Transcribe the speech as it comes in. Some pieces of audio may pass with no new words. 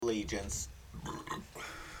allegiance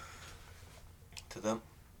to the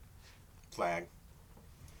flag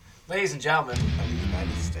Ladies and gentlemen, of the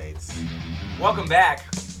United States welcome back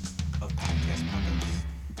of Podcast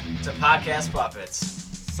Puppets. to Podcast Puppets.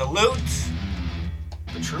 Salute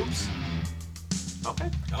The troops?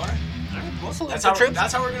 Okay. All right. We'll salute That's the how, troops.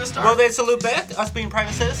 that's how we're going to start. Will they salute back, us being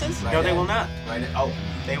private citizens? Right No, they in. will not. Right in. Oh,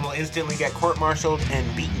 They will instantly get court-martialed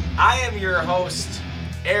and beaten. I am your host,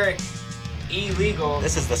 Eric E. Legal.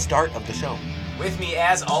 This is the start of the show. With me,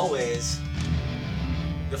 as always,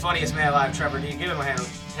 the funniest man alive, Trevor D. Give him a hand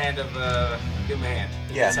give him a hand.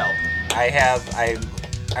 He Yeah. needs help.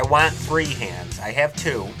 I want 3 hands. I have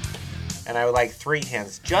 2. And I would like 3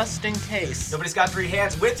 hands, just in case. Nobody's got 3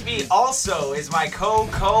 hands. With me also is my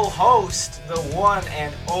co-host, the one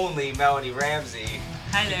and only Melanie Ramsey.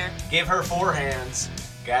 Hi there. Give her 4 hands.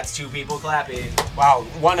 That's 2 people clapping. Wow,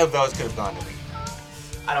 one of those could have gone to me.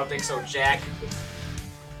 I don't think so, Jack.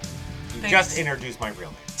 You Thanks. just introduced my real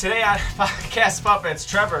name. Today on Podcast Puppets,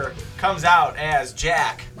 Trevor comes out as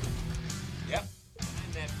Jack. Yep.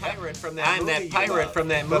 I'm that pirate from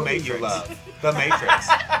that movie you love. The Matrix. The Matrix.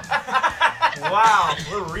 Wow,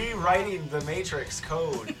 we're rewriting the Matrix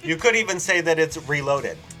code. You could even say that it's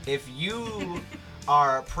reloaded. If you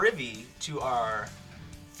are privy to our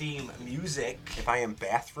theme music, If I am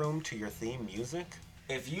bathroom to your theme music,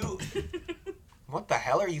 if you... what the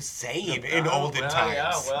hell are you saying in olden times?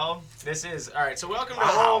 Yeah, well, this is... All right, so welcome to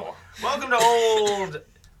Wow.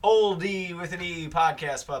 Oldie with an E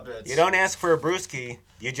Podcast Puppets. You don't ask for a brewski,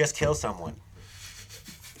 you just kill someone.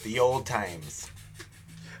 The old times.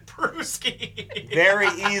 Brewski. Very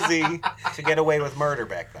easy to get away with murder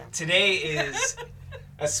back then. Today is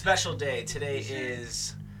a special day. Today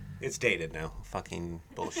is... It's dated now. Fucking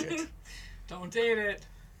bullshit. Don't date it.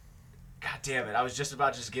 God damn it, I was just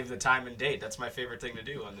about to just give the time and date. That's my favorite thing to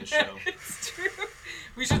do on this show. It's true.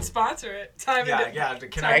 We should sponsor it. Time Yeah, and yeah.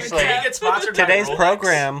 Can Actually, I get sponsored by Today's Rolex?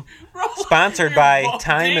 program Rolex. sponsored You're by all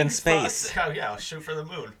Time being and Space. sponsored. Oh, yeah, I'll shoot for the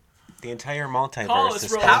moon. The entire Call multiverse us,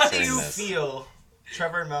 is Rolex. How do sponsoring you this. feel,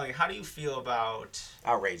 Trevor and Melanie, how do you feel about...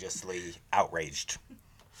 Outrageously outraged.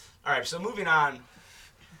 All right, so moving on.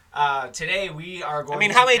 Today we are going I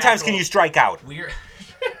mean, to how many times can tackle- you strike out? We're...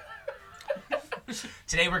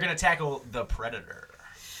 Today we're going to tackle The Predator.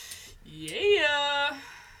 Yeah.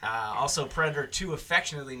 Also Predator 2,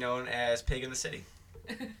 affectionately known as Pig in the City.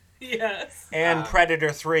 Yes. And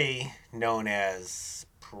Predator 3, known as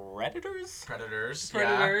Predators? Predators.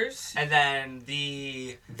 Predators. Yeah. And then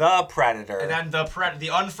the... The Predator. And then the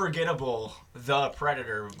unforgettable The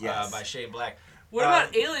Predator Yes. by Shane Black. What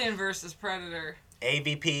about Alien versus Predator?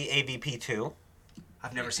 AVP 2.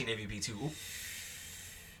 I've never seen AVP 2. Ooh.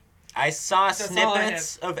 I saw That's all I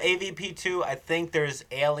snippets of AVP 2. I think there's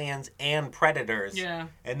aliens and predators. Yeah.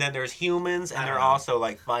 And then there's humans, and I they're don't know. also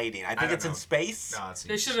like fighting. I think don't it's in know. space. No, it's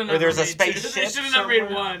They should have Or never there's a made two. spaceship They should have never made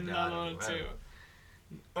somewhere. one, No, not on whatever. two.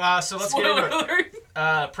 So let's Spoiler get into it.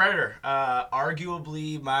 alert. Predator.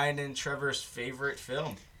 Arguably mine and Trevor's favorite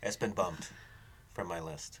film. It's been bumped from my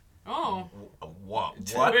list. Oh. What?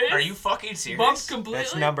 Twist? What? Are you fucking serious? Bumped completely?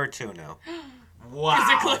 That's number 2 now. Wow. Is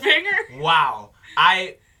it cliffhanger? Wow.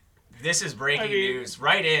 This is breaking I mean- news.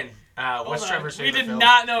 Right in. What's Hold on. Trevor's favorite We did film?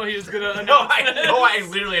 not know he was going to No, announce this. I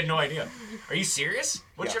literally had no idea. Are you serious?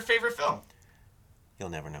 What's Yeah. your favorite film? You'll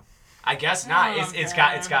never know. I guess not. Oh, It's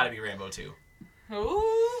God. got to be Rambo 2.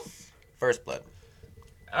 Ooh. First Blood.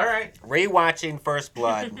 All right. Rewatching First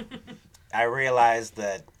Blood, I realized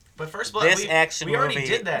that But First Blood, this action we already movie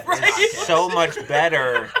did that. is so much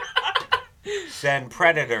better than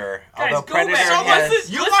Predator. Guys, Although go Predator back. So has what's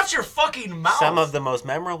You watch your fucking mouth. some of the most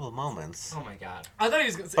memorable moments. Oh my god. I thought he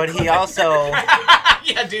was going to say But he cliffhanger. also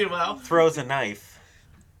Yeah, dude. Well. throws a knife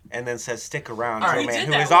and then says, "Stick around," All to right. a We man did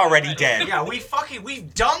who that is one already already. dead. Yeah,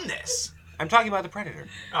 we've done this. I'm talking about the Predator.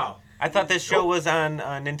 Oh, I thought this show was on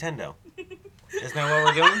Nintendo. Isn't that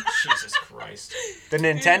what we're doing? Jesus Christ. The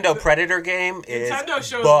Nintendo Predator game is Nintendo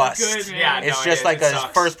shows bust. look good, man. Yeah, It's no, just it like is. a It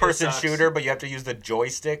sucks. first-person It sucks. shooter, but you have to use the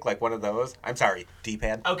joystick, like one of those. I'm sorry,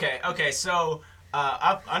 D-pad. Okay. So,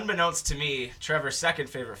 unbeknownst to me, Trevor's second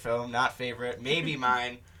favorite film, not favorite, maybe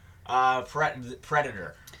mine,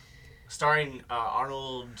 Predator, starring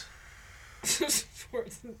Arnold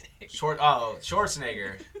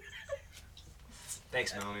Schwarzenegger.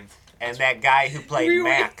 Thanks, Melanie. And that guy who played Rewind.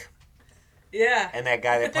 Mac, Yeah. and that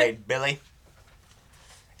guy that played Billy,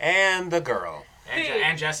 and the girl.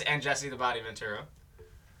 And Jesse the Body Ventura.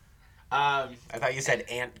 I thought you said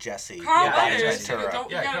Aunt Jessie. Carl Yeah, Body Weathers. Ventura.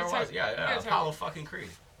 Don't- Yeah, you gotta Carl talk- Weathers. you gotta talk- Apollo fucking Creed.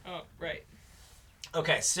 Oh, right.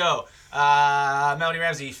 Okay, so Melody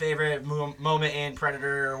Ramsey, favorite moment in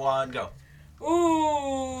Predator 1, go.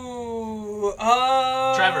 Ooh.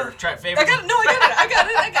 Trevor, favorite.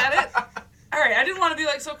 I got it. All right, I didn't want to be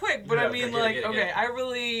like so quick, but Yeah, I mean, get it. okay, I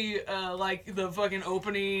really like the fucking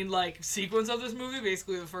opening like sequence of this movie.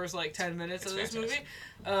 Basically, the first like 10 minutes of this movie.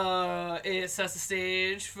 It sets the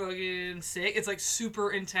stage, fucking sick. It's like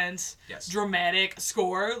super intense, dramatic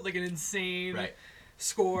score, like an insane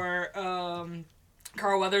score.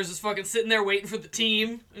 Carl Weathers is fucking sitting there waiting for the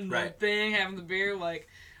team and the thing, having the beer, like.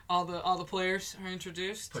 All the players are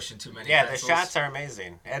introduced. Pushing too many. Yeah, pencils. the shots are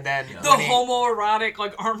amazing, and then The homoerotic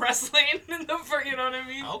like arm wrestling in the you know what I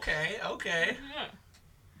mean? Okay.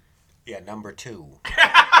 Yeah, number 2.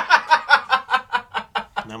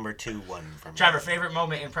 Number 2 won for me. Trevor, favorite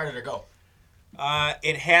moment in Predator? Go.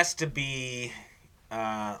 It has to be.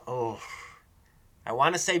 I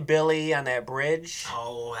want to say Billy on that bridge.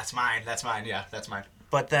 Oh, that's mine. Yeah, that's mine.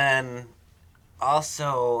 But then,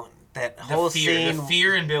 also. That whole scene, the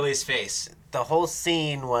fear in Billy's face. The whole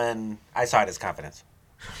scene when I saw it as confidence.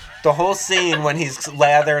 The whole scene when he's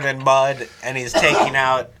lathered in mud and he's taking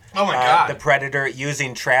out the Predator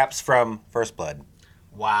using traps from First Blood.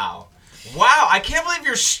 Wow! I can't believe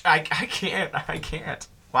you're. I can't.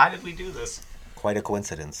 Why did we do this? Quite a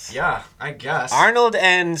coincidence. Yeah, I guess. Arnold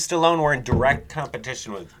and Stallone were in direct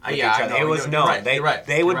competition with each other. It was known.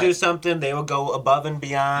 They would do something. They would go above and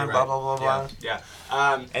beyond. Blah blah blah blah. Yeah.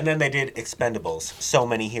 And then they did Expendables. So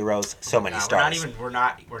many heroes, so many stars. We're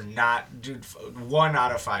not. Dude, 1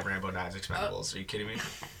 out of 5 Rambo 9's Expendables. Are you kidding me?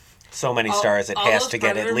 So many stars. It has to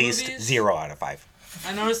get at least movies? 0 out of 5.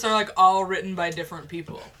 I noticed they're like all written by different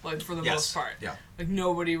people, like for the most part. Yeah. Like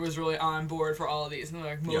nobody was really on board for all of these, and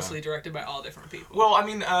they're like mostly directed by all different people. Well, I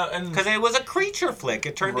mean, because it was a creature flick.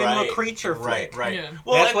 It turned into a creature flick. Right. Yeah.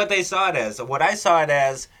 Well, that's what they saw it as. What I saw it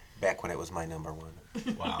as back when it was my number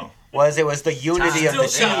 1. Wow. It was the unity of the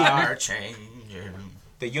team. Are changing.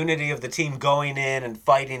 The unity of the team going in and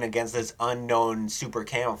fighting against this unknown super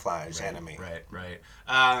camouflage enemy. Right.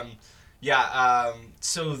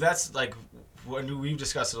 So that's like when we've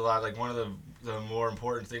discussed it a lot. Like one of the more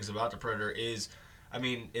important things about the Predator is, I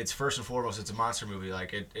mean, it's first and foremost, it's a monster movie.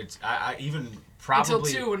 Like it's I even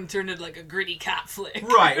probably until 2 when it turned into like a gritty cop flick.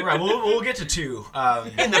 Right. We'll get to 2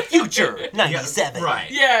 in the future, 97.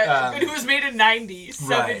 Right. Yeah, it was made in 90,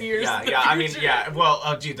 7 years. Yeah, in the I future. mean, yeah. Well,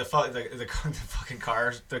 the fucking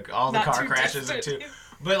cars, all the Not car too crashes and distant. 2.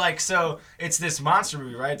 But like, so it's this monster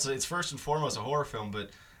movie, right? So it's first and foremost a horror film,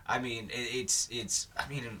 but I mean, it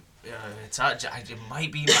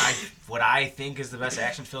might be what I think is the best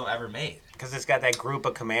action film ever made. Because it's got that group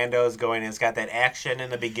of commandos going, and it's got that action in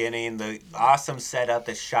the beginning, the awesome setup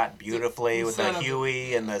that's shot beautifully with the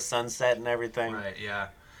Huey and the sunset and everything. Right. Yeah.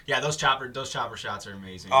 Yeah. Those chopper shots are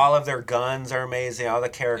amazing. All of their guns are amazing. All the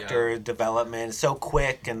character development is so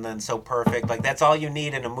quick and then so perfect. Like that's all you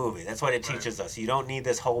need in a movie. That's what it teaches us. You don't need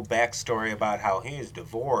this whole backstory about how he's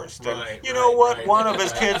divorced. And you know what? One of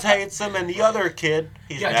his kids hates him, and the other kid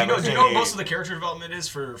he's never do you know what most of the character development is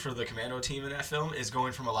for the commando team in that film is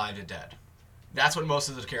going from alive to dead. That's what most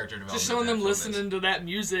of the character development. Just showing them listening to that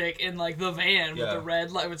music in like the van with the red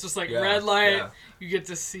light. It's just like red light. Yeah. You get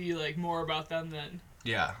to see like more about them then.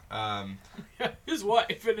 Yeah. His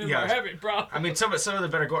wife and him are having problems. I mean, some of the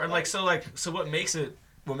better gore and so what makes it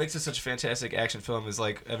such a fantastic action film is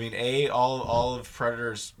like, I mean, all of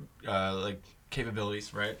Predator's like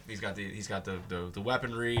capabilities, right? He's got the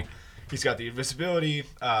weaponry, he's got the invisibility,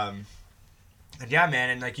 and yeah,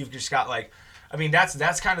 man, and like you've just got like, I mean,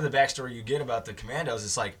 that's kind of the backstory you get about the Commandos.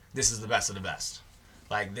 It's like this is the best of the best.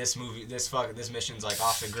 Like this movie, this mission's like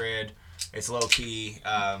off the grid. It's low key.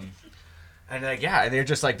 And like they're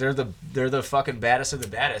just like they're the fucking baddest of the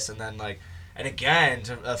baddest, and then like, and again,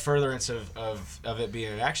 a furtherance of it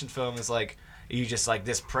being an action film is like you just like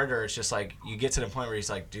this Predator. It's just like you get to the point where he's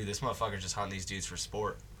like, dude, this motherfucker's just hunting these dudes for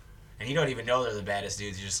sport, and you don't even know they're the baddest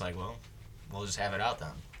dudes. You're just like, well, we'll just have it out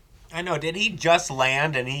then. I know. Did he just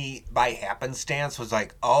land and he, by happenstance, was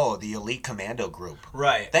like, oh, the elite commando group?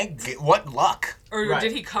 Right. What luck. Or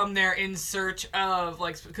did he come there in search of,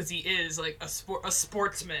 like, because he is, like, a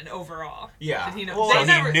sportsman overall? Yeah. Did he know? Well,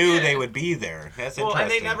 he knew they would be there. That's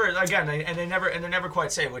interesting. And they never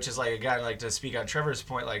quite say, which is, like, again, like, to speak on Trevor's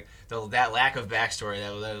point, like, that lack of backstory,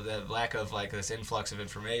 that lack of, like, this influx of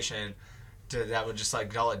information that would just,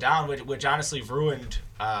 like, dull it down, which honestly ruined,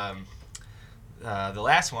 the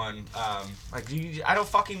last one, I don't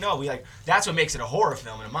fucking know. That's what makes it a horror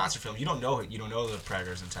film and a monster film. You don't know the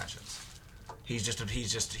Predator's intentions. He's just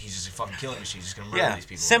a fucking killing machine. He's just gonna murder these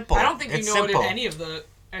people. Simple. I don't think it's you know simple. it in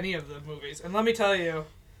any of the movies. And let me tell you,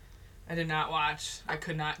 I did not watch. I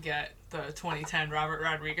could not get the 2010 Robert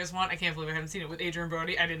Rodriguez one. I can't believe I haven't seen it with Adrian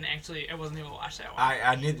Brody. I wasn't able to watch that one.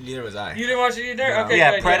 I neither was I. You didn't watch it either? No. Okay,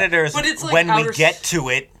 Yeah, good, Predators. But it's like when we outer get to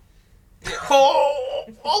it,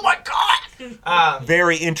 Oh my God!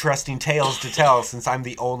 very interesting tales to tell since I'm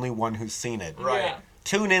the only one who's seen it. Right. Yeah.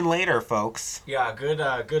 Tune in later, folks. Yeah,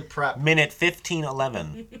 good prep. Minute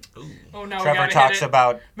 15:11. Oh, now we Trevor gotta talks hit it.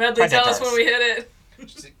 about Medley, tell us Predators. when we hit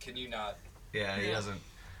it. Can you not? Yeah, he Yeah. doesn't.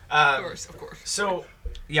 Of course. So,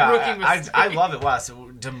 yeah, Rookie I mistake. love it. Wow, so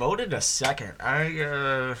demoted a second.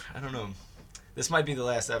 I don't know. This might be the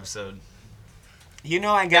last episode You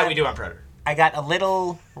know, I that we got do on Predator. I got a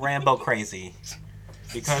little Rambo crazy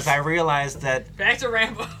because I realized that Back to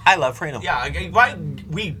Rambo. I love freedom. Yeah, why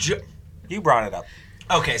You brought it up.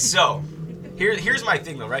 Okay, so here's my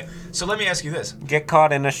thing though, right? So let me ask you this. Get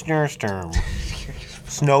caught in a snowstorm.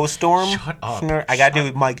 Snowstorm? Shut up. I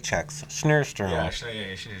gotta do mic checks. Snowstorm. Yeah,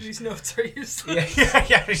 These notes are useless.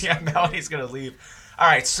 yeah. Melody's gonna leave. All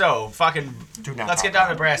right, so fucking. Do not Let's talk get down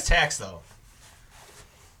to about brass tacks though.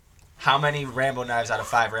 How many Rambo knives out of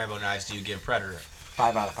 5 Rambo knives do you give Predator?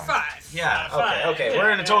 5 out of 5. 5. Yeah. Five. Okay. We're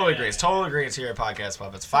in a total agreement. Total agreement here at Podcast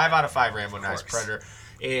Puppets. 5 out of 5 Rambo knives. course. Predator.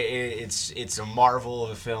 It's a marvel of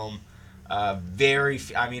a film. I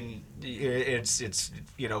mean, it's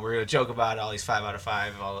we're gonna joke about all these 5 out of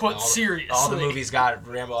 5. Seriously, all the movies got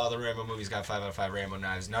Rambo. All the Rambo movies got 5 out of 5 Rambo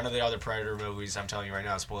knives. None of the other Predator movies, I'm telling you right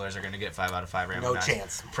now, spoilers, are gonna get 5 out of 5 Rambo No knives.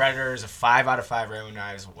 chance. Predator is a 5 out of 5 Rambo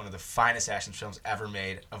knives. One of the finest action films ever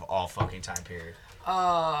made of all fucking time period.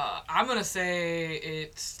 I'm gonna say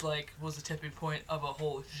it's was the tipping point of a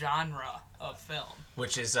whole genre of film.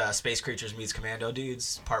 Which is Space Creatures Meets Commando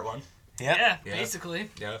Dudes, Part 1. Yep. Yeah, Yeah. basically.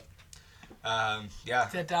 Yeah. Yeah.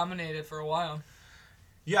 That dominated for a while.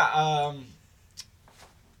 Yeah,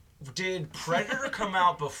 did Predator come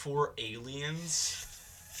out before Aliens?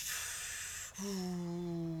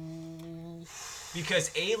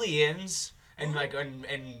 Because Aliens, and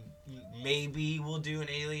maybe we'll do an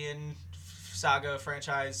Alien Saga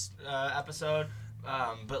franchise episode,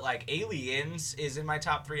 but Aliens is in my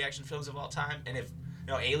top 3 action films of all time, and if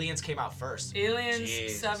Aliens came out first. Aliens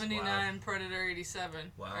Jesus, 79, wow. Predator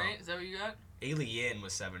 87. Wow. Right? Is that what you got? Alien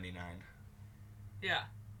was 79. Yeah.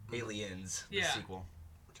 Aliens, the Yeah. sequel.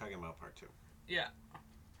 We're talking about part 2. Yeah.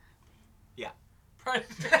 Yeah.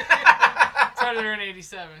 Predator in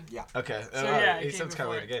 87. Yeah. Okay. So, yeah, it it came sounds kind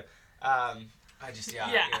of before weird again. I just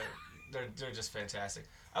Yeah. they're just fantastic.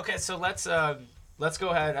 Okay, so let's go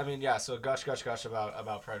ahead. I mean, yeah. So gush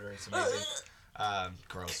about Predator. It's amazing.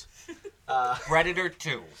 Gross. Predator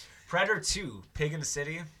 2. Predator 2, Pig in the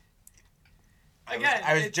City. Again,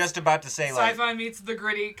 I was it's just about to say sci-fi meets the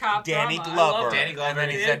gritty cop Danny drama. I Glover. love it. Danny Glover. And then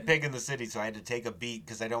he Did. said Pig in the City, so I had to take a beat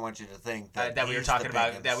because I don't want you to think that, That we were he's talking the Pig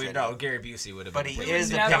about. in That the we city. know Gary Busey would have. But been he Pig is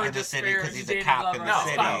in the the never Pig in the City because he's a disparage cop in Danny the Glover.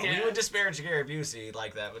 city. Fuck No, yeah. we would disparage Gary Busey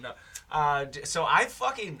like that, but no. So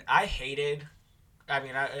I hated. I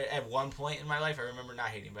mean, at one point in my life, I remember not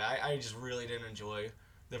hating, but I just really didn't enjoy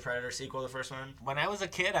the Predator sequel, the first one. When I was a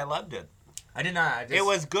kid, I loved it. I did not. It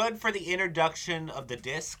was good for the introduction of the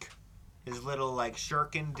disc. His little,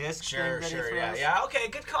 shuriken disc Sure, thing that he throws. yeah. Okay,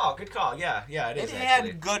 good call. Yeah, it It is had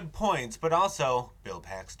actually. good points, but also Bill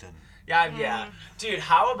Paxton. Yeah. Dude,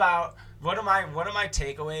 how about one of my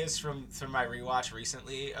takeaways from my rewatch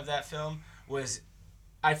recently of that film was,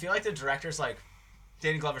 I feel like the director's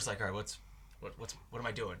Danny Glover's all right, what am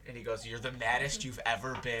I doing? And he goes, you're the maddest you've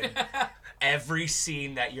ever been. Every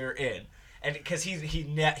scene that you're in. And because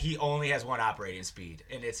he only has one operating speed,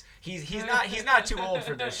 and he's not too old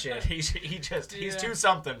for this shit. He's too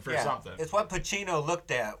something for something. It's what Pacino looked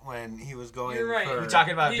at when he was going. You're right. For We're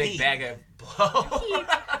talking about a big He- bag of blow.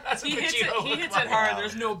 That's He what hits Pacino it looked hits like. it hard.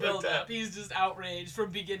 There's no build But, up. He's just outraged from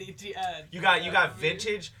beginning to end. You got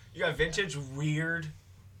vintage weird,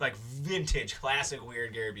 vintage classic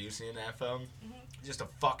weird Gary Busey in that film. Just a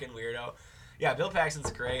fucking weirdo. Yeah, Bill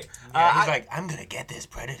Paxton's great. Yeah, he's I'm gonna get this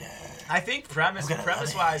predator. I think premise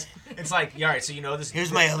wise, it's all right. So this.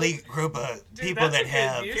 Here's my elite group of people that's a that good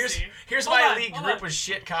have. view. Here's Hold my on, elite hold group on. of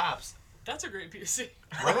shit cops. That's a great PC.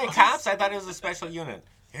 Were they cops? I thought it was a special unit.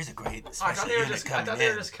 Here's a great I special thought they were unit just. I coming thought they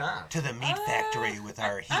were in just cops. to the meat factory with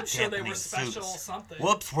our heat I'm sure they were dampening special suits. something.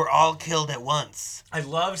 Whoops, we're all killed at once. I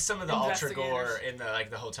loved some of the ultra gore Investigators. in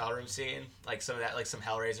the hotel room scene, some of that, some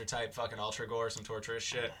Hellraiser type fucking ultra gore, some torturous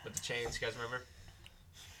shit with the chains. You guys remember?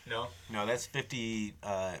 No. No, that's 50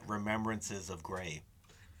 Remembrances of Grey,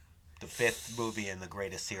 the 5th movie in the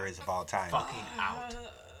greatest series of all time. Fucking out.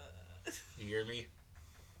 You hear me?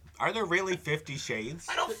 Are there really 50 Shades?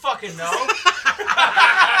 I don't fucking know.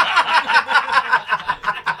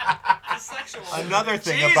 Sexual. Another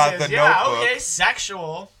thing Jesus, about the yeah, Notebook. okay,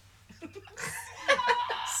 sexual.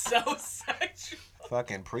 So sexual.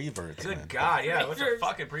 Fucking preverts. Good man. God, yeah. What's a Preverb.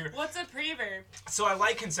 fucking preverb? What's a preverb? So I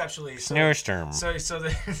like conceptually. Snoorsturm.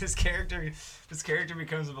 This character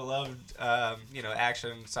becomes a beloved,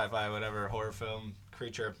 action, sci-fi, whatever, horror film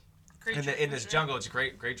creature. In this jungle. It's a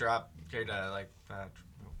great drop,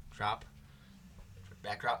 drop,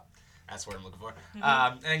 backdrop. That's what I'm looking for.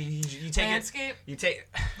 And you take landscape. You take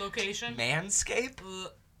Location. manscape.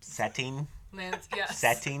 Setting. Yes.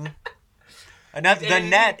 Setting. The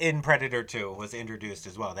net in Predator 2 was introduced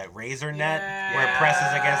as well. That razor net where it presses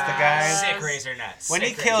against the guys. Sick razor net. When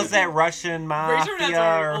he kills that Russian mafia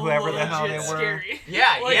or whoever the hell they were. Scary.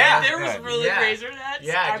 Yeah, like, yeah. There was really yeah. razor nets.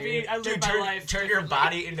 Yeah, I mean, I live my life. Turn your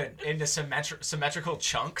body into symmetrical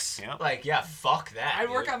chunks. Yep. Like, yeah, fuck that. I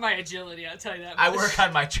work on my agility, I'll tell you that much. I work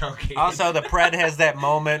on my chunky. Also, the Pred has that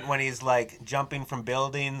moment when he's like jumping from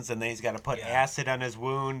buildings and then he's got to put acid on his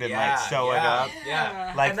wound and like sew it up.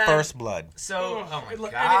 Yeah. Like then, First Blood. So, oh my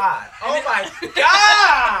And god. Oh my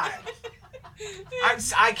god!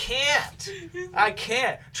 I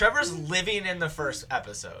can't. Trevor's living in the first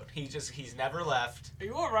episode. He's never left. Are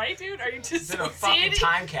you alright, dude? Are you just He's in a fucking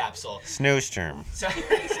time capsule. Snoorsturm. So,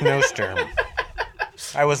 Snoorsturm.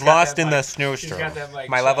 I was lost in the He's got snowstorm. that mic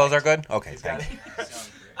My levels checked. are good? Okay, He's got thanks.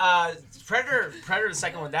 it. Predator, the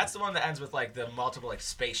second one, that's the one that ends with like the multiple like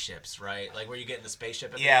spaceships, right? Like where you get in the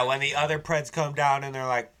spaceship. Yeah, when the other Preds come down and they're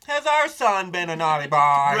like, "Has our son been a naughty boy?"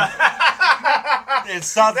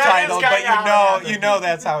 It's subtitled, but you know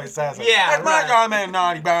that's how he says it. Yeah, Has my right. son been a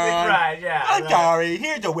naughty boy? Right, yeah. I'm right. sorry.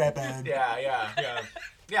 Here's a weapon.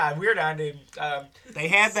 Yeah, weird ending. They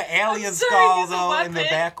had the alien I'm sorry, skull he's a though in the weapon.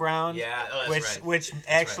 background. Yeah, oh, that's right. Which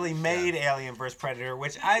actually made Alien vs Predator,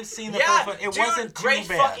 which I've seen the Yeah, first one. It dude, wasn't too great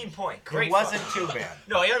bad. fucking point. Great It wasn't fucking too bad.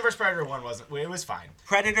 No, Alien vs Predator 1 wasn't. It was fine.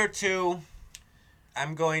 Predator 2,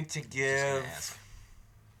 I'm going to Just give gonna ask.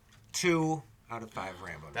 2 out of 5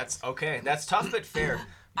 Rambo. That's okay. That's tough but fair.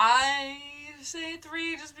 I say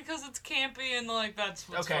 3 just because it's campy and like that's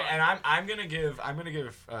what's Okay, fun. and I'm gonna give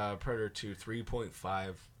Predator 2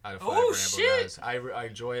 3.5 out of 5 Oh, Rambo shit. guys. I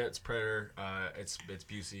enjoy it. It's Predator. It's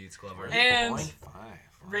Busey. It's Glover. And 3.5.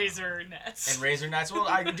 razor nets. And Razor Knights.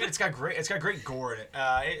 Well, dude, it's got great gore in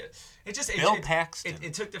it. It just Bill Paxton.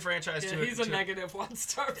 It took the franchise Yeah, to. he's a negative 1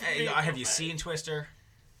 star. For Hey, me. have you seen Twister?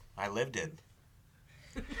 I lived it.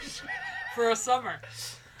 For a summer.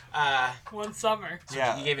 1 summer.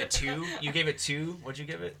 Yeah. You gave it 2. You gave it 2. What'd you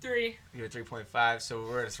give it? 3. You gave it 3.5. So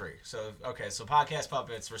we're at a 3. So okay. So Podcast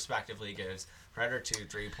Puppets respectively gives Predator 2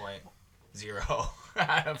 3.0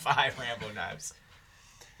 out of 5 Rambo knives.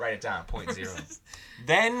 Write it down. 0.0.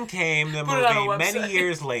 Then came the Put it on a movie many website.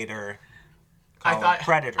 years later I called thought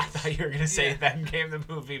Predators. I thought you were gonna say Yeah. then came the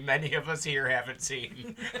movie many of us here haven't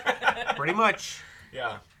seen. Pretty much.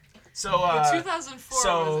 Yeah. So But 2004 was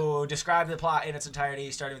so describe the plot in its entirety,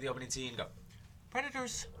 starting with the opening scene. Go.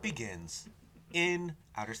 Predators begins in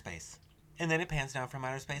outer space. And then it pans down from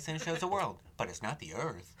outer space and it shows a world. But it's not the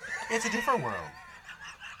Earth. It's a different world.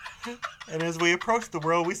 And as we approach the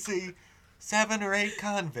world, we see 7 or 8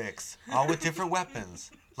 convicts, all with different weapons.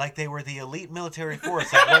 Like they were the elite military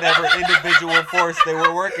force of whatever individual force they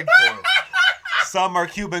were working for. Some are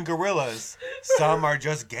Cuban guerrillas. Some are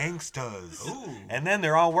just gangsters. Ooh. And then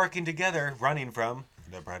they're all working together, running from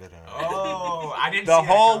the Predator. Oh, I didn't. The see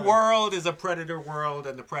that whole coming. world is a predator world,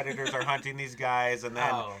 and the predators are hunting these guys, and then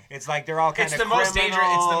Oh. it's like they're all kind It's of the most dangerous. It's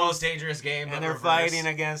the criminals, most dangerous game. and but they're reverse. fighting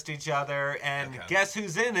against each other. And Okay. guess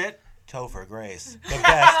who's in it? Topher Grace, the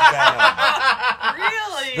best Venom,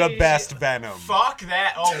 really the best Venom. Fuck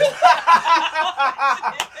that! Oh,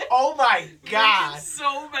 oh my god!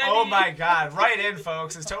 So many. Oh my god! Right in,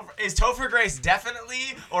 folks. Is Topher Grace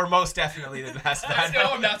definitely or most definitely the best Venom?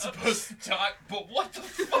 No, I'm not supposed to talk, but what the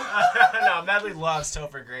fuck? No, Medley loves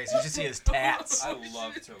Topher Grace. You should see his tats. I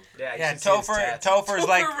love Topher. Yeah, you Yeah, should see his Topher. tats. Topher's Put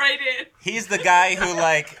like her right in. he's the guy who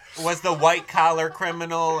like was the white collar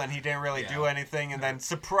criminal, and he didn't really do anything, and then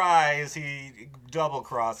surprise, he double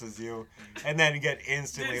crosses you, and then you get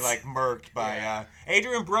instantly like murked by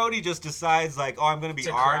Adrian Brody. Just decides like, oh, I'm gonna be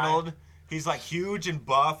To cry. Arnold. He's like huge and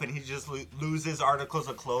buff, and he just loses articles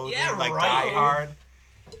of clothing Yeah, like right. Die Hard.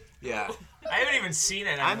 Yeah, I haven't even seen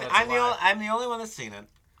it. I I'm don't know it's a lie. I'm the only one that's seen it,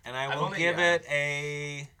 and I I've will only- give yeah. it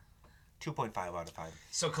a 2.5 out of 5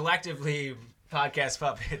 So collectively, Podcast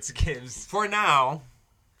Puppets gives for now.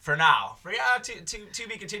 for now. For to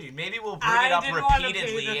be continued. Maybe we'll bring I it up didn't wanna pay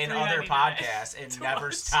repeatedly the in other $3.99 podcasts and to never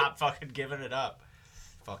watch stop fucking giving it up.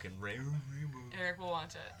 Fucking Rainbow. Eric will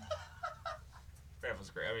watch it. Rainbow's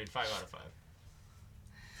great. I mean, 5 out of 5.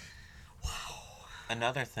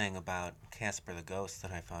 Another thing about Casper the Ghost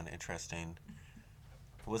that I found interesting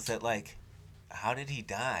was that, like, how did he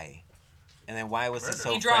die? And then why was he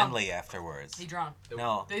so He drowned. friendly afterwards? He drowned.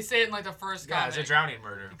 No. They say it in like the first Yeah, comic. it's a drowning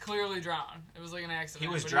murder He clearly drowned. It was like an accident.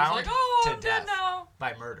 He was but drowned like, oh, to I'm dead death. now.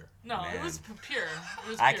 by murder. No, Man. it was pure. It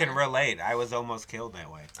was I pure. can relate. I was almost killed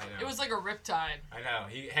that way. I know. It was like a riptide. I know.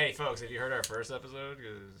 Hey, folks, have you heard our first episode?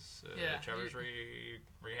 Because Yeah. Trevor's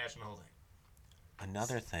rehashing the whole thing.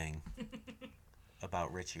 Another thing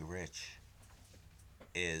about Richie Rich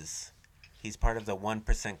is he's part of the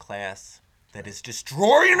 1% class that is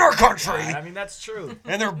destroying our country. I mean, that's true.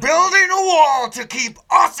 And they're building a wall to keep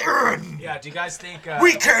us in. Yeah. Do you guys think?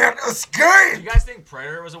 We can't Do escape. you guys think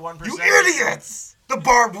Predator was a 1%? You idiots! The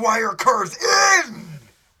barbed wire curves in.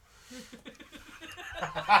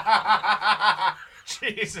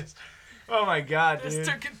 Jesus. Oh my God, dude. This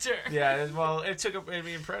took a turn. Yeah, well, it took a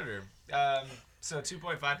Predator. So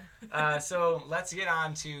 2.5. So let's get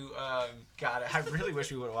on to God. I really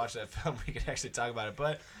wish we would have watched that film. We could actually talk about it,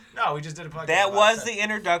 but no, we just did a podcast. That about was it. the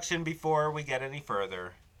introduction before we get any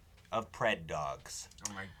further of Pred dogs,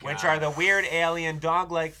 Oh my God. which are the weird alien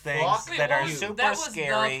dog-like things Fuck that what are was- super that was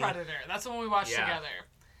scary. The Predator. That's the one we watched Yeah. together.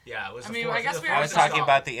 Yeah, it was. I the mean, fourth- I guess the we fourth I was already talking installment.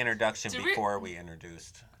 about the introduction Did we- before we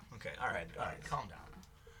introduced. Okay, all right, calm down.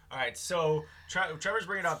 All right, so Trevor's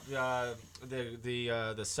bringing up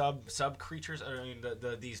the sub creatures. I mean,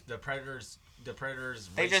 the predators. The predators.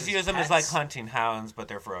 They just racist use them as pets. like hunting hounds, but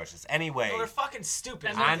they're ferocious. Anyway, No, they're fucking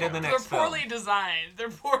stupid. And On they're, to the they're next film. poorly designed.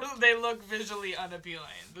 They look visually unappealing.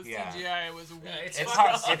 The Yeah. CGI was weak. it's it's fucking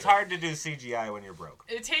hard. stupid. It's hard to do CGI when you're broke.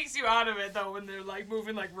 It takes you out of it though when they're like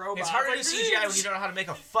moving like robots. It's hard to do like, CGI when you don't know how to make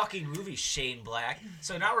a fucking movie, Shane Black.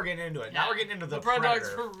 So now we're getting into it. Now we're getting into the Predators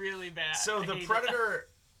Predator. were really bad. So I the hated Predator.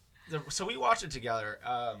 So we watched it together.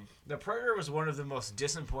 The Predator was one of the most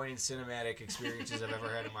disappointing cinematic experiences I've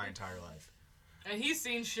ever had in my entire life. that. And he's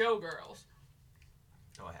seen Showgirls.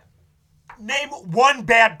 Go ahead. Name one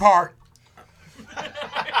bad part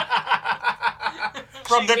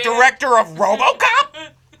from the director of RoboCop.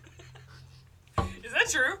 Is that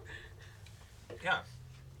true? Yeah.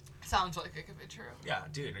 Sounds like it could be true. Yeah,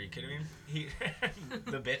 dude, are you kidding me?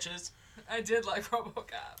 The bitches? I did like RoboCop.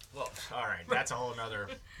 Well, all right, that's a whole nother.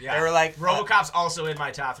 Yeah, They were like, RoboCop's also in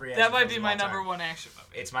my top 3. That action might films be of my all time. number one action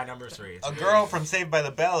movie. It's my number 3. It's A really girl good. from Saved by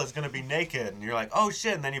the Bell is gonna be naked, and you're like, oh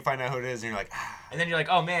shit, and then you find out who it is, and you're like, ah. And then you're like,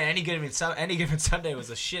 oh man, Any Given Sunday was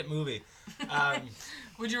a shit movie.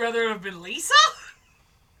 Would you rather it have been Lisa?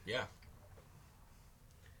 Yeah.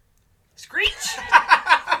 Screech?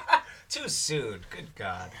 Too soon. Good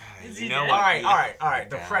God. You know dead? what? All right.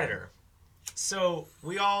 The God. Predator. So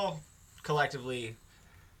we all collectively,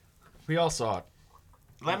 we all saw it.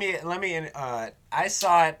 Let me. I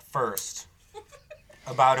saw it first,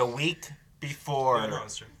 about a week before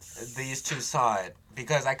that's true. these two saw it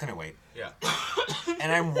because I couldn't wait. Yeah.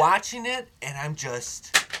 And I'm watching it, and I'm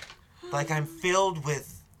just like I'm filled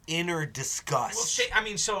with inner disgust.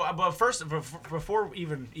 Well, but first, before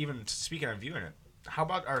even speaking on viewing it, how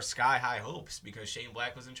about our sky high hopes because Shane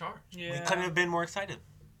Black was in charge? Yeah. We couldn't have been more excited.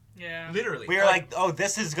 Yeah. Literally. We were like, oh,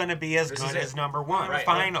 this is gonna be as This good is it. as number one. Right,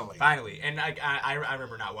 Finally. Finally. And I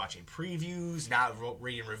remember not watching previews, not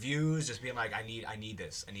reading reviews, just being like, I need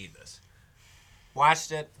this.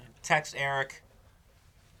 Watched it. Text Eric.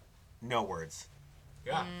 No words.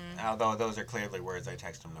 Yeah. Although those are clearly words, I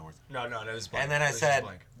text him no words. No, that was blank. And then I It was just said,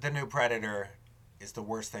 blank. the new Predator is the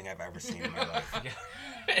worst thing I've ever seen in my life.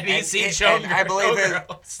 And he's seen and I believe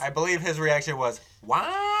Showgirls. I believe his reaction was, "What?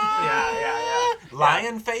 Yeah.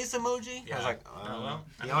 Lion face emoji." I Yeah. was like, Oh, well,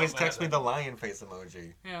 I he don't always know texts me about the lion face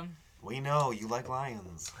emoji. Yeah. We know you like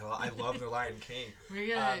lions. Well, I love the Lion King.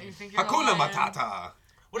 You think you're Hakuna a lion? Matata.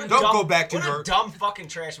 What a Don't dumb, go back to what your- a dumb fucking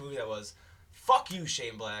trash movie that was. Fuck you,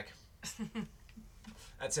 Shane Black.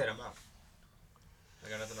 That's it. I'm out. I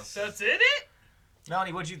got nothing else to say. That's it?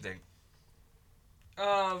 Melanie, what'd you think?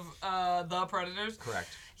 Of the Predators? Correct.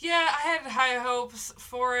 Yeah, I had high hopes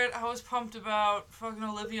for it. I was pumped about fucking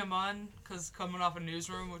Olivia Munn, because coming off a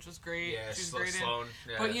Newsroom, which was great. Yeah, She's great in. Sloan.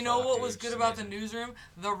 Yeah, But you know fuck, what dude, was she's good about the amazing. Newsroom?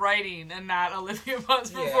 The writing, and not Olivia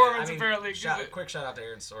Munn's Yeah, performance, I mean, apparently. 'cause quick shout out to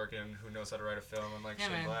Aaron Sorkin, who knows how to write a film, unlike yeah,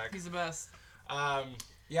 Shane man, Black. he's the best. Sloan.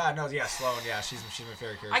 Yeah, she's my favorite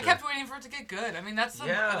character. I kept waiting for it to get good. I mean,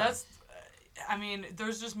 Yeah. I mean,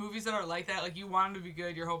 there's just movies that are like that. Like, you want them to be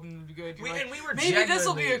good, you're hoping them to be good. You're like, and we were maybe this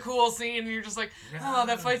will be genuinely- a cool scene, and you're just like, Yeah. oh,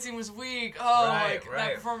 that fight scene was weak. Oh, Right, that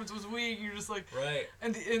right. performance was weak. You're just like, Right.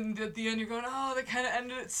 and at the end, you're going, oh, they kind of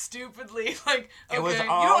ended it stupidly. Like, okay, It was you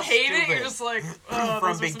all don't hate it. stupid. You're just like, oh, From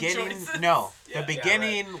those were some beginning, choices. no, Yeah, the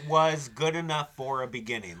beginning was good enough for a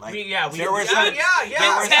beginning. Like there were some,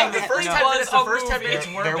 there were some, The first no. 10 minutes, the Was a first 10 movie. minutes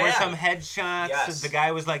weren't there were bad. some headshots. Yes. The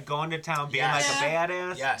guy was like going to town, being Yes. like a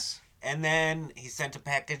badass. Yes. And then he sent a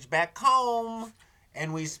package back home,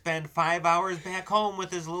 and we spend 5 hours back home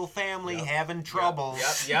with his little family having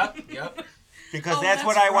troubles. Yep. Because that's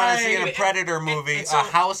what I want to see in a right. Predator movie, and so- a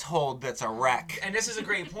household that's a wreck. And this is a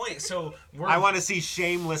great point. So I want to see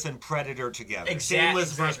Shameless and Predator together. Exactly.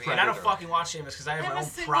 Shameless versus Predator. And I don't fucking watch Shameless because I have I'm my a own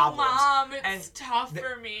single problems. mom. It's And tough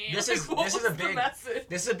for me. This Like, is what this is was a the big message?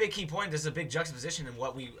 this is a big key point. This is a big juxtaposition in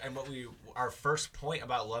what we our first point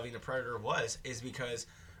about loving the Predator is because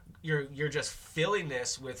you're just filling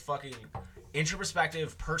this with fucking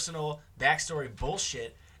introspective, personal backstory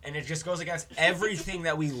bullshit, and it just goes against everything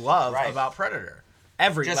that we love Right. about Predator.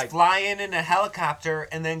 Just fly in a helicopter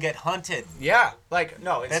and then get hunted. Yeah, like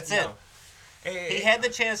no, it's, That's no. it. He had the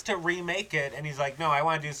chance to remake it, and he's like, no, I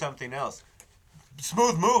want to do something else.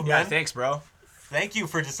 Smooth move, Yeah, man. thanks, bro. Thank you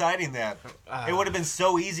for deciding that. It would have been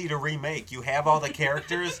so easy to remake. You have all the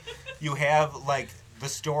characters. You have, like, the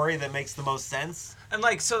story that makes the most sense. And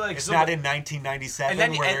like so, like It's so not in 1997 and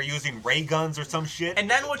then- where and- they're using ray guns or some shit. And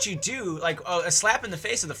then what you do, like a slap in the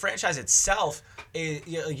face of the franchise itself, is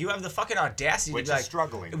you have the fucking audacity Which to be is like,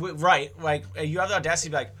 struggling. Right, like you have the audacity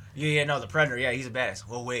to be like, yeah, no, the Predator, yeah, he's a badass.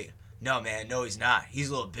 Well, wait, no, man, no, he's not. He's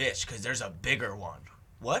a little bitch because there's a bigger one.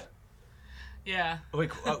 What? Yeah.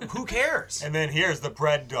 Like, who cares? And then here's the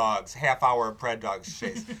Pred Dogs, half-hour Pred Dogs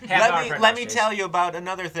chase. Half-hour Pred let Dogs me chase. tell you about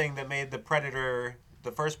another thing that made the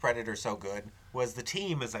first Predator so good, was the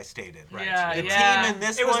team, as I stated. Right. Yeah, The yeah. team in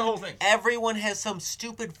this It was one, the whole thing. everyone has some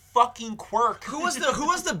stupid fucking quirk. Who was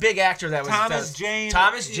the big actor that was Thomas Jane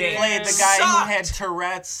Thomas Jane played the guy who Sucked. had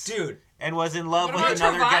Tourette's, Dude. and was in love What with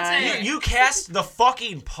about another guy. Trevante? You cast the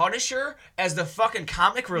fucking Punisher as the fucking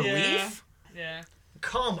comic relief? Yeah.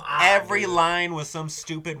 Come on. Every dude. line was some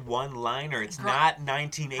stupid one-liner. It's not I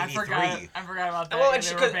 1983. forgot about that. Well, and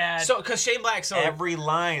they were bad. because Shane Black, Every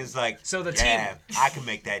line is like, So the yeah, I can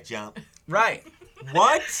make that jump. right.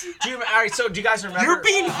 What? All right, so do you guys remember? You're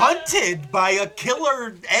being hunted by a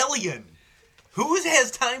killer alien. Who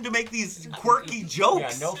has time to make these quirky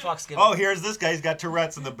jokes? Yeah, no fucks given. Oh, here's this guy. He's got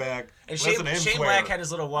Tourette's in the back. And Listen to him Shane swear. Black had his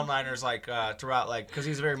little one-liners like throughout, like because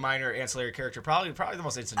he's a very minor ancillary character, probably the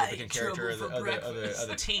most insignificant character of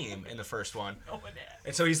the team in the first one.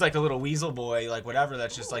 And so he's like the little weasel boy, like whatever.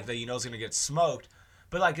 That's just like that you know is gonna get smoked.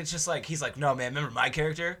 But like it's just like he's like, no man, remember my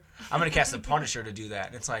character? I'm gonna cast the Punisher to do that.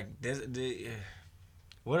 And it's like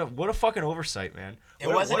what a fucking oversight, man. It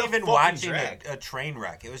What a- wasn't what a even fucking watching drag. a train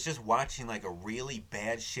wreck. It was just watching like a really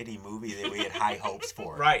bad, shitty movie that we had high hopes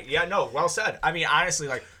for. Right. Yeah. No. Well said. I mean, honestly,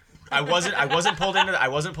 like, I wasn't pulled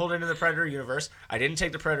into the Predator universe. I didn't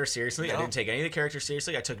take the Predator seriously. No. I didn't take any of the characters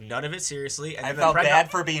seriously. I took none of it seriously. And I then felt the Pred bad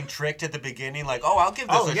Dog- for being tricked at the beginning. Like, oh, I'll give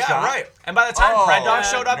this Oh a yeah, shot. right. And by the time Oh, Pred Dog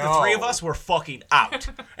showed up, the no. three of us were fucking out.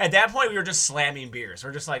 At that point, we were just slamming beers.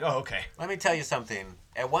 We're just like, oh okay. Let me tell you something.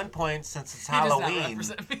 At one point, since it's He does not Halloween,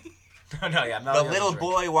 represent me. No, yeah. the little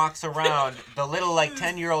boy walks around, the little like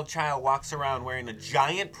 10-year-old child walks around wearing a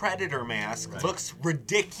giant predator mask, Right. looks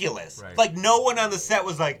ridiculous. Right. Like no one on the set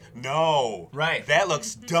was like, no, Right. that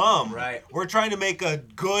looks dumb. Right. We're trying to make a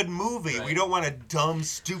good movie. Right. We don't want a dumb,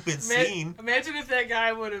 stupid scene. Imagine if that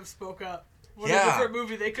guy would have spoke up. What Yeah. a different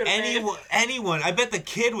movie they could have made. Anyone. I bet the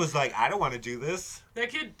kid was like, I don't want to do this. That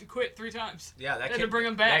kid quit 3 times. Yeah, that They had kid. to bring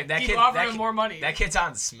him back. That Keep kid, offering that him kid- more money. That kid's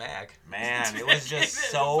on smack. Man, it was just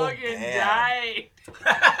David so fucking bad.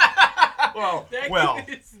 died. Well, That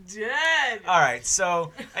kid is dead. All right,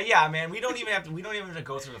 so yeah, man, we don't even have to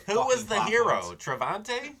go through the. Who was fucking the plot hero? points.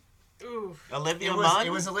 Trevante? Oof. Olivia It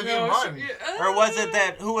Munn? was Olivia No, Munn. Or was it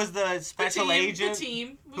that? Who was the special the team, agent? The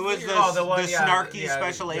team. Who was hero. the, Oh, the one, yeah, snarky yeah,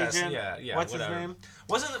 special yes, agent? yeah, What's whatever. his name?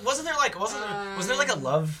 Wasn't there like a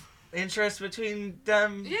love interest between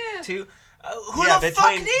them Yeah. two? Who Yeah, the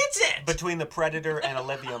fuck needs it? Between the Predator and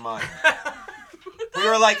Olivia Munn. We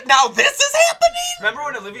were like, now this is happening? Remember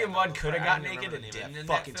when Olivia Munn could have gotten naked and remember didn't? that In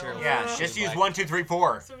fucking that terrible film? Yeah, Yeah. just use Like, 1, 2, 3,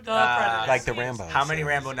 4. So Like the Rambo. How many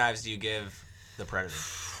Rambo knives do you give the Predator?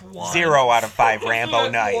 0 out of 5 Rambo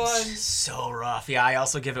One. knives. So rough. Yeah, I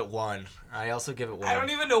also give it 1. I don't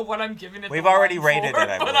even know what I'm giving it. We've the already one rated for, it,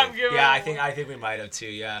 I but believe. I'm giving Yeah, it I think we might have too.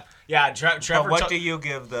 Yeah, yeah. Trevor. But what do you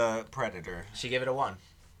give the Predator? She gave it a 1.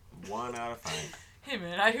 1 out of 5. Hey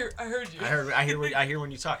man, I heard you. I hear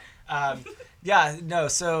when you talk. Yeah, no.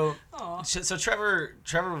 So Aw. Trevor,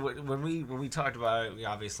 when we talked about it,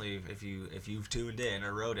 obviously, if you've tuned in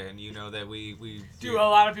or wrote in, you know that we Do a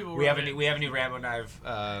lot of people. we have a wrote new, it.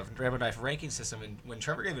 Rambo knife ranking system, and when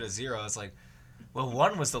Trevor gave it a 0, it's like, well,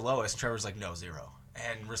 1 was the lowest. Trevor's like, no, 0,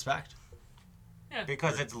 and respect. Yeah.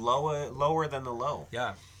 Because it's lower than the low.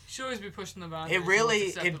 Yeah. Should always be pushing the boundaries. It really of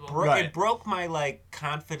what's acceptable. Right. it broke my like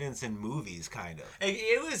confidence in movies kind of.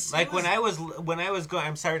 It was Like when I was going,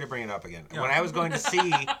 I'm sorry to bring it up again. No. When I was going to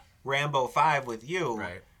see Rambo 5 with you,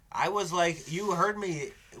 Right. I was like, you heard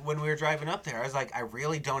me when we were driving up there. I was like, I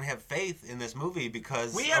really don't have faith in this movie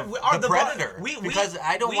because the Predator. Because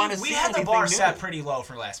I don't want to see anything new. We had the bar set pretty low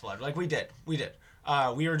for Last Blood. Like, we did.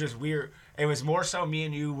 It was more so me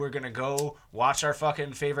and you were going to go watch our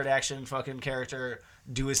fucking favorite action fucking character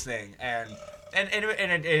do his thing. And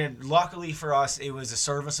luckily for us, it was a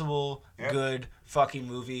serviceable, good fucking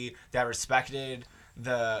movie that respected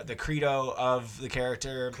the credo of the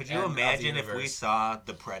character. Could you imagine if we saw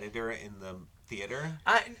the Predator in the theater?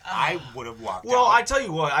 I would have walked out. Well, I tell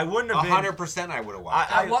you what, I wouldn't have 100% I would have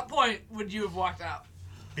walked out. At what point would you have walked out?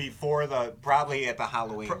 Before probably at the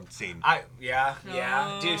Halloween scene.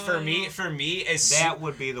 Dude, for me, that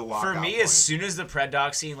would be the walkout. For me, point. As soon as the Pred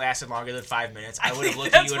Dog scene lasted longer than 5 minutes, I would have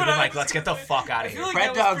looked at you and been like, "Let's get the fuck out of here." Like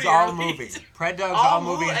Pred Dog's all movie. Pred Dog's all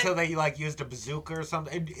movie until they like used a bazooka or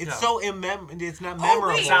something. It's so it's not memorable.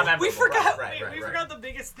 Wait, It's not memorable. we forgot. Right. We forgot the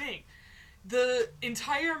biggest thing. The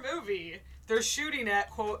entire movie, they're shooting at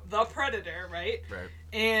quote the Predator, right? Right.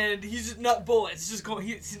 And he's just not bullets. Just going.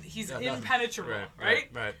 He's impenetrable, right?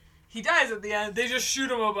 Right. He dies at the end. They just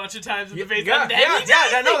shoot him a bunch of times in the face. Yeah,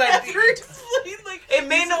 I know that. Like, It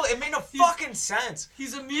made no fucking sense.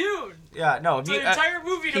 He's immune. Yeah, no. The entire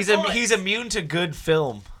movie. He's immune to good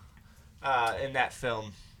film. In that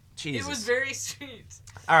film, Jesus. It was very sweet.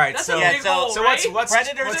 All right, That's so a big goal, so right? what's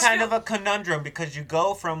Predator's kind of a conundrum because you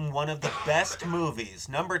go from one of the best movies,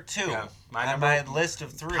 number 2, on my list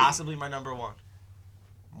of 3, possibly my number 1.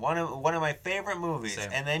 One of my favorite movies,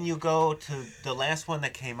 and then you go to the last one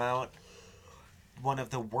that came out, one of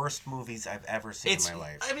the worst movies I've ever seen in my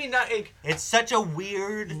life. I mean, it's such a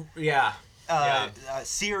weird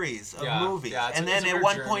series of movies, and then at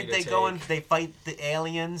one point they go and they fight the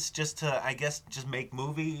aliens just to, I guess, just make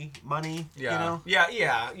movie money. Yeah, you know?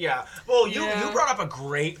 Yeah. Well, you brought up a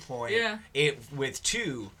great point. Yeah. With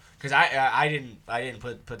 2. Because I didn't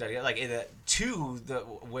put that together. Like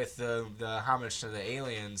with the homage to the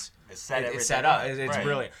aliens, it's set up. It's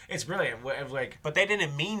brilliant. It's brilliant. Like, but they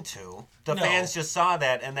didn't mean to. The fans just saw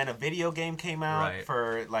that, and then a video game came out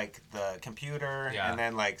for like the computer, and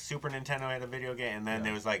then like Super Nintendo had a video game, and then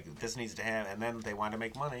there was like this needs to have, and then they wanted to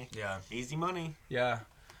make money. Yeah, easy money. Yeah.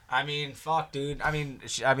 I mean, fuck, dude. I mean,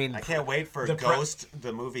 I can't wait for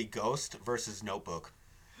the movie Ghost versus Notebook.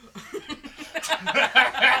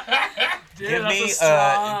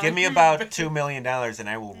 Give me about $2 million and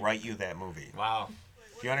I will write you that movie. Wow.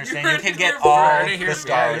 You understand? You can get all the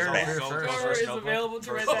stars back. Is available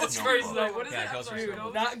to write that story. What is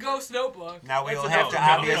that? Not Ghost Notebook. Now we will have to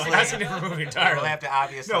obviously. That's a different movie entirely. We'll have to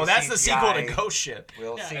obviously. No, that's CGI. the sequel to Ghost Ship.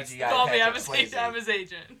 We'll CGI. Call me. I'm Patrick his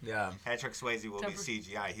agent. Yeah. Patrick Swayze will be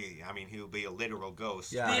CGI. He'll be a literal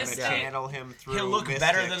ghost. Yeah. I'm gonna channel him through. He'll look mystics.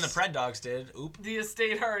 better than the Pred Dogs did. Oop. The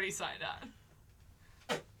estate already signed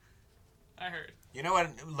on. I heard. You know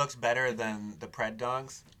what looks better than the Pred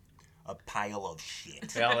Dogs? A pile of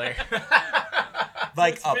shit.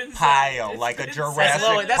 Like a pile, like a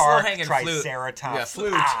Jurassic Park Triceratops. Yeah,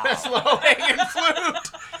 flute. That's low-hanging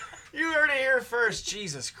flute. You heard it here first.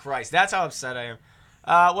 Jesus Christ. That's how upset I am.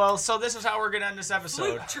 Well, so this is how we're going to end this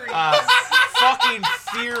episode. Fucking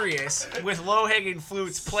furious with low-hanging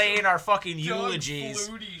flutes playing our fucking eulogies.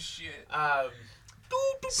 Shit.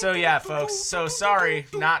 So yeah, folks. So sorry,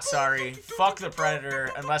 not sorry. Fuck the Predator,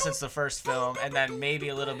 unless it's the first film, and then maybe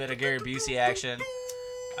a little bit of Gary Busey action.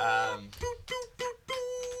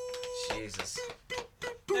 Jesus.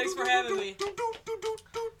 Thanks for having me.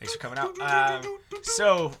 Thanks for coming out.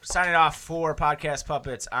 So signing off for Podcast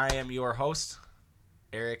Puppets. I am your host,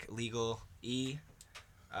 Eric Legal E.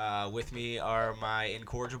 With me are my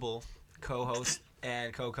incorrigible co-host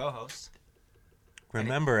and co-host.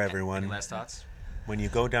 Remember, everyone. Any last thoughts? When you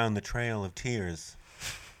go down the trail of tears,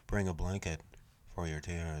 bring a blanket for your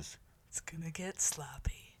tears. It's gonna get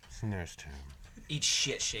sloppy. It's nurse term. Eat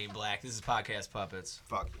shit, Shane Black. This is Podcast Puppets.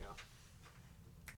 Fuck yeah.